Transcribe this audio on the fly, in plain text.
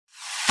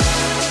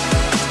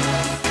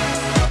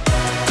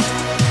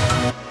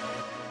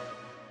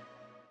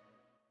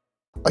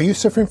Are you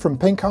suffering from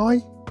pink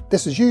eye?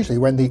 This is usually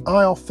when the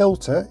IR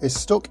filter is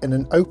stuck in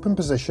an open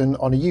position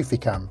on a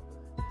eufyCam.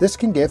 This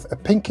can give a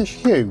pinkish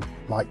hue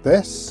like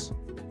this,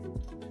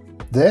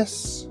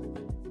 this,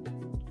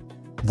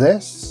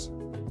 this,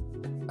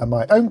 and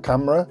my own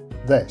camera,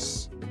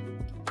 this.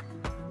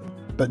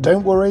 But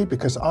don't worry,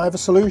 because I have a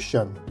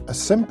solution. A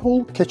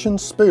simple kitchen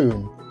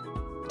spoon.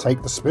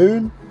 Take the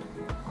spoon,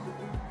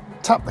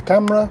 tap the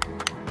camera,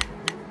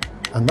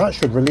 and that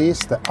should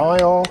release the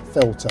IR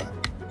filter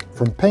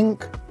from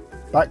pink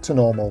back to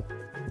normal.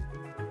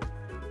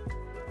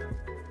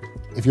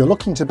 If you're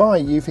looking to buy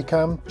a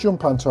eufyCam,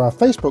 jump onto our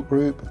Facebook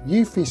group,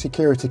 Eufy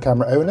Security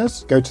Camera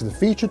Owners, go to the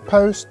featured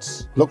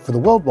posts, look for the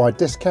worldwide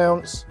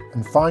discounts,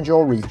 and find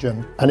your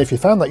region. And if you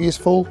found that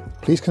useful,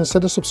 please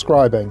consider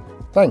subscribing.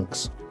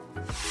 Thanks.